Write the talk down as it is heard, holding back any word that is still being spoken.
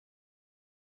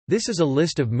This is a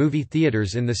list of movie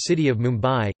theatres in the city of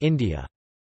Mumbai, India.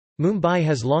 Mumbai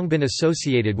has long been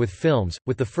associated with films,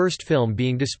 with the first film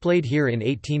being displayed here in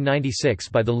 1896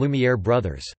 by the Lumiere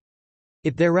brothers.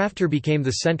 It thereafter became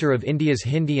the centre of India's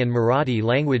Hindi and Marathi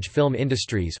language film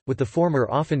industries, with the former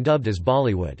often dubbed as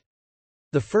Bollywood.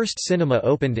 The first cinema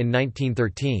opened in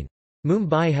 1913.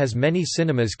 Mumbai has many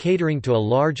cinemas catering to a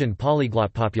large and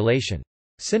polyglot population.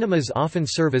 Cinemas often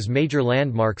serve as major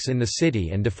landmarks in the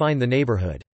city and define the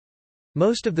neighbourhood.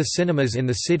 Most of the cinemas in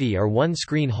the city are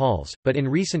one-screen halls, but in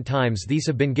recent times these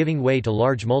have been giving way to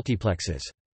large multiplexes.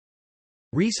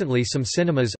 Recently some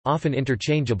cinemas, often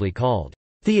interchangeably called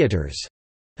theatres,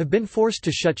 have been forced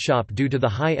to shut shop due to the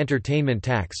high entertainment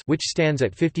tax, which stands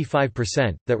at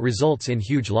 55%, that results in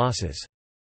huge losses.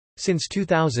 Since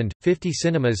 2000, 50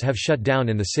 cinemas have shut down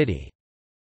in the city.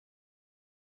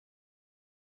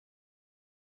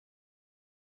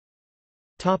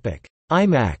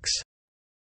 IMAX.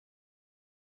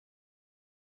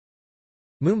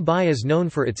 Mumbai is known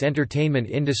for its entertainment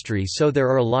industry, so there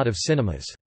are a lot of cinemas.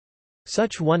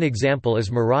 Such one example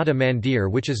is Maratha Mandir,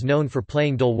 which is known for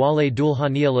playing Dilwale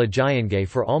Dulhaniya Le Jayenge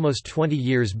for almost 20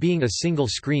 years, being a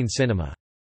single-screen cinema.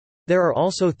 There are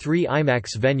also 3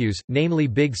 IMAX venues, namely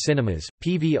Big Cinemas,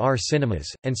 PVR Cinemas,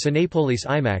 and Cinepolis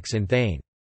IMAX in Thane.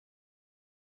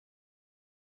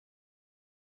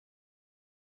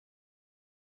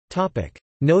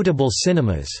 Notable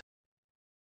cinemas.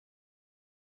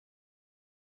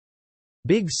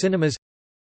 Big Cinemas,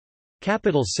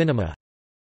 Capital Cinema,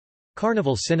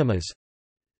 Carnival Cinemas,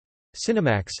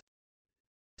 Cinemax,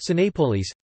 Cinepolis,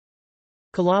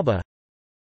 Colaba,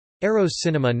 Eros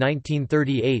Cinema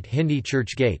 1938 Hindi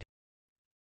Church Gate,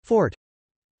 Fort,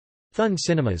 Fun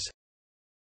Cinemas,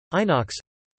 Inox,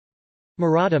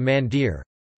 Maratha Mandir,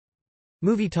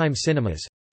 Movietime Cinemas,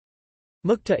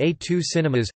 Mukta A2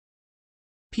 Cinemas,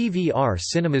 PVR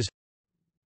Cinemas,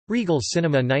 Regal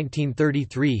Cinema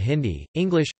 1933 Hindi,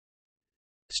 English,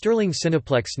 Sterling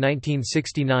Cineplex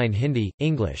 1969 Hindi,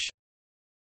 English.